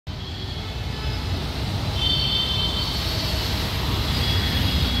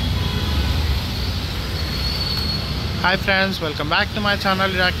Hi friends, welcome back to my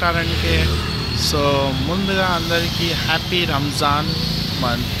channel doctor NK. So ముందుగా అందరికీ happy Ramzan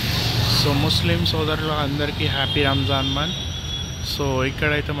month. So ముస్లిం సోదరులు అందరికీ happy Ramzan month. So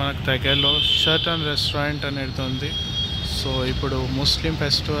ఇక్కడైతే మనకు దగ్గరలో షర్టన్ రెస్టారెంట్ అనేది ఉంది. సో ఇప్పుడు ముస్లిం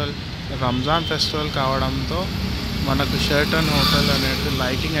ఫెస్టివల్ రంజాన్ ఫెస్టివల్ కావడంతో మనకు షర్టన్ హోటల్ అనేది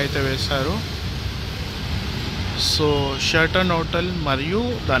లైటింగ్ అయితే వేశారు. సో షర్టన్ హోటల్ మరియు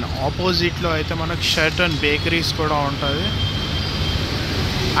దాని ఆపోజిట్లో అయితే మనకు షర్టన్ బేకరీస్ కూడా ఉంటుంది.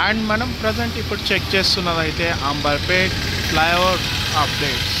 అండ్ మనం ప్రజెంట్ ఇప్పుడు చెక్ చేస్తున్నది అయితే Amberpet flyover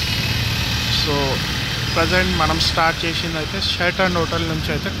updates. So present మనం స్టార్ట్ చేసింది అయితే షర్టన్ హోటల్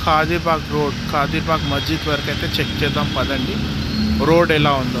నుంచి అయితే ఖాదీర్బాగ్ మస్జిద్ వరకు అయితే చెక్ చేద్దాం పదండి, రోడ్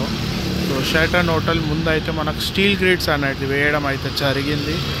ఎలా ఉందో. సో షర్టన్ హోటల్ ముందు అయితే మనకు స్టీల్ గ్రిడ్స్ అనేది వేయడం అయితే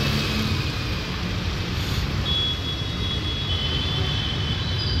జరిగింది.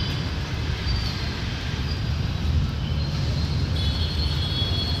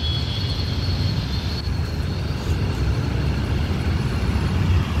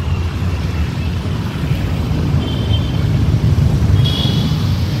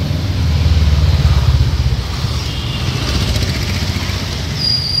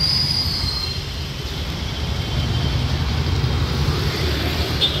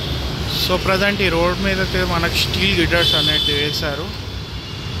 సో ప్రజెంట్ ఈ రోడ్ మీద అయితే మనకు స్టీల్ గిటర్స్ అనేది వేశారు.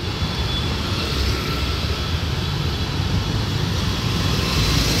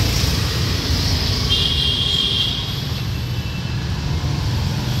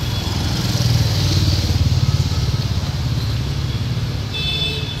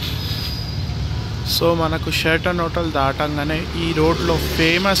 సో మనకు షర్టన్ హోటల్ దాటంగానే ఈ రోడ్లో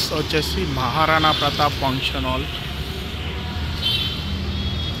ఫేమస్ వచ్చేసి Maharana Pratap function hall.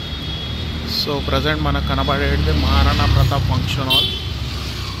 So present మనకు కనబడేది Maharana Pratap function hall.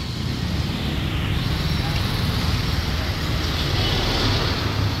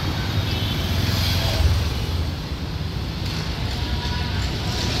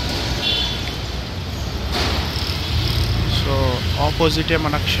 So ఆపోజిటే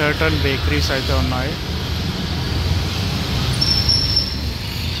మనకు షర్టన్ బేకరీస్ అయితే ఉన్నాయి.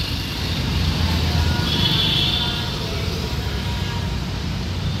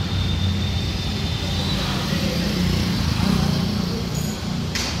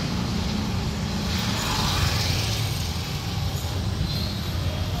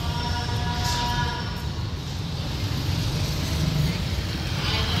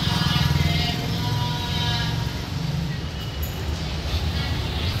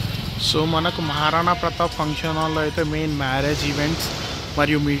 సో మనకు మహారాణా ప్రతాప్ ఫంక్షన్ హాల్లో అయితే మెయిన్ మ్యారేజ్ ఈవెంట్స్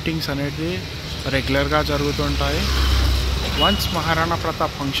మరియు మీటింగ్స్ అనేది రెగ్యులర్గా జరుగుతుంటాయి. Once Maharana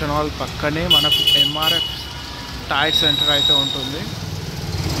Pratap function hall పక్కనే మనకు ఎంఆర్ఎఫ్ టైర్ సెంటర్ అయితే ఉంటుంది.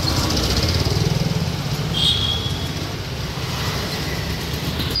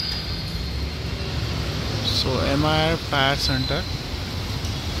 So MRF tyre centre.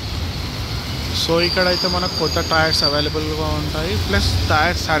 So ఇక్కడైతే మనకు కొత్త టైర్స్ అవైలబుల్గా ఉంటాయి, ప్లస్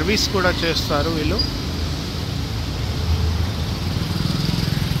టైర్ సర్వీస్ కూడా చేస్తారు వీళ్ళు.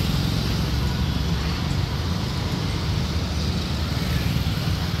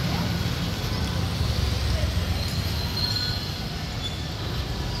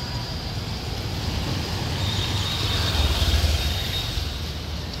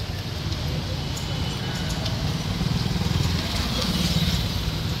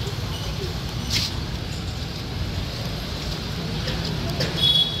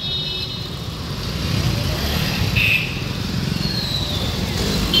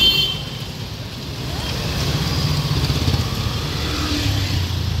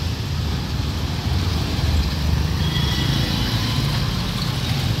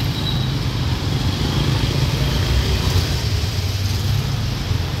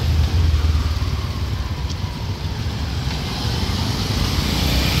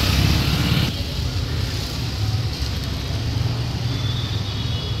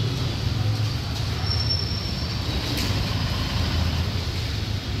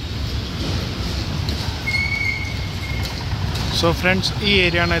 సో ఫ్రెండ్స్, ఈ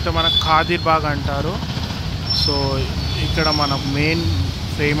ఏరియాను అయితే మనకు ఖాదీర్బాగ్ అంటారు. సో ఇక్కడ మన మెయిన్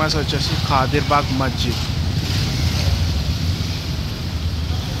ఫేమస్ వచ్చేసి ఖాదీర్బాగ్ మస్జిద్.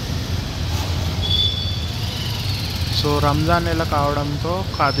 సో రంజాన్ నెల కావడంతో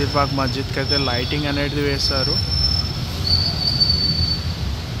ఖాదీర్బాగ్ మస్జిద్కి అయితే లైటింగ్ అనేది వేశారు.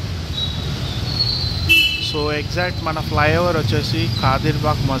 సో ఎగ్జాక్ట్ మన ఫ్లైఓవర్ వచ్చేసి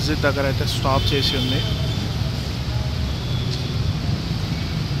ఖాదీర్బాగ్ మస్జిద్ దగ్గర అయితే స్టాప్ చేసి ఉంది.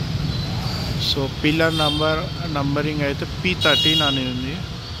 సో పిల్లర్ నంబరింగ్ అయితే P13 అని ఉంది.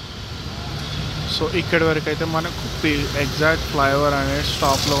 సో సో ఇక్కడి వరకు అయితే మనకు ఎగ్జాక్ట్ ఫ్లైఓవర్ అనేది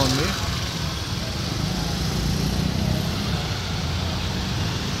స్టాప్లో ఉంది.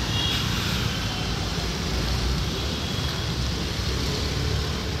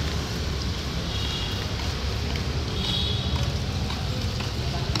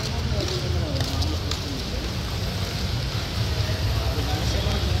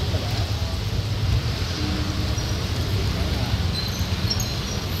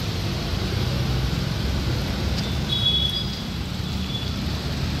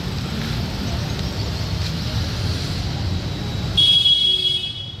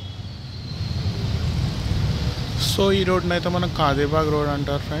 సో ఈ రోడ్ని అయితే మనం కాదిబాగ్ రోడ్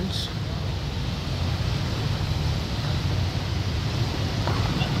అంటారు ఫ్రెండ్స్.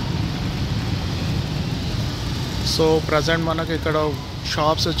 సో ప్రజెంట్ మనకు ఇక్కడ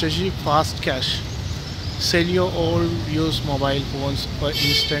షాప్స్ వచ్చేసి fast cash, cell your old use mobile phones for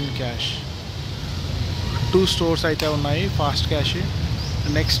instant cash. 2 stores అయితే ఉన్నాయి fast cash.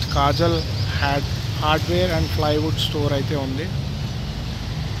 Next Kajal hardware and plywood store అయితే ఉంది.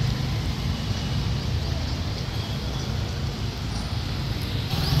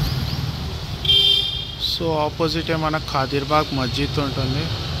 సో ఆపోజిటే మనకు ఖాదిర్బాగ్ మస్జిద్ ఉంటుంది.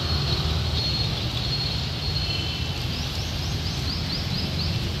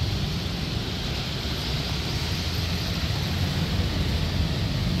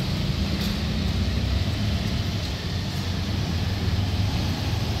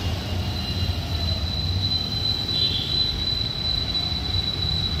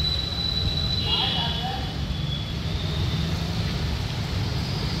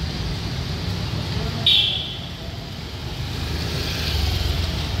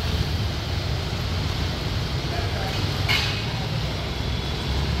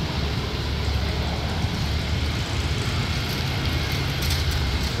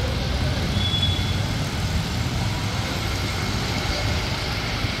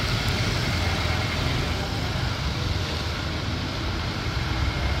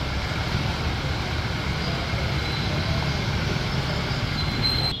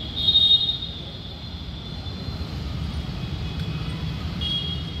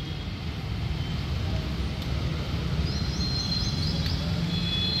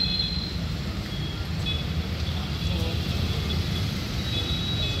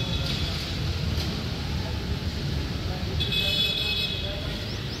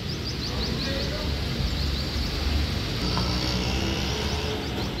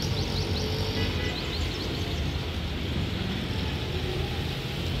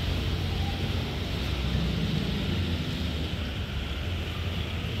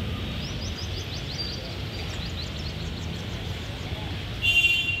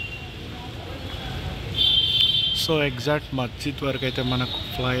 సో ఎగ్జాక్ట్ మస్జిద్ వరకు అయితే మనకు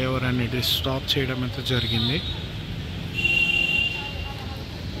ఫ్లైఓవర్ అనేది స్టాప్ చేయడం అయితే జరిగింది.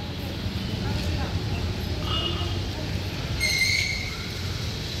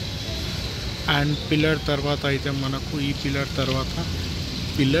 అండ్ పిల్లర్ తర్వాత అయితే మనకు ఈ పిల్లర్ తర్వాత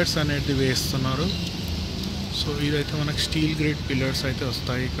పిల్లర్స్ అనేది వేస్తున్నారు. సో ఇదైతే మనకు స్టీల్ గ్రేడ్ పిల్లర్స్ అయితే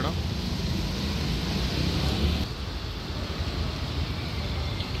వస్తాయి ఇక్కడ.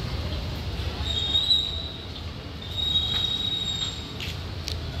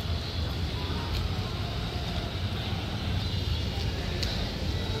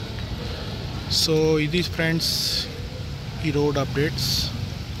 సో ఇది ఫ్రెండ్స్ ఈ రోడ్ అప్డేట్స్.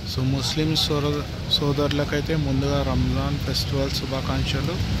 సో ముస్లిం సోదరులకైతే ముందుగా రంజాన్ ఫెస్టివల్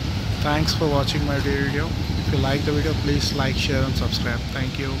శుభాకాంక్షలు. Thanks for watching my video. If you like the video please like, share and subscribe.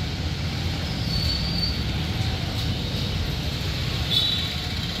 Thank you.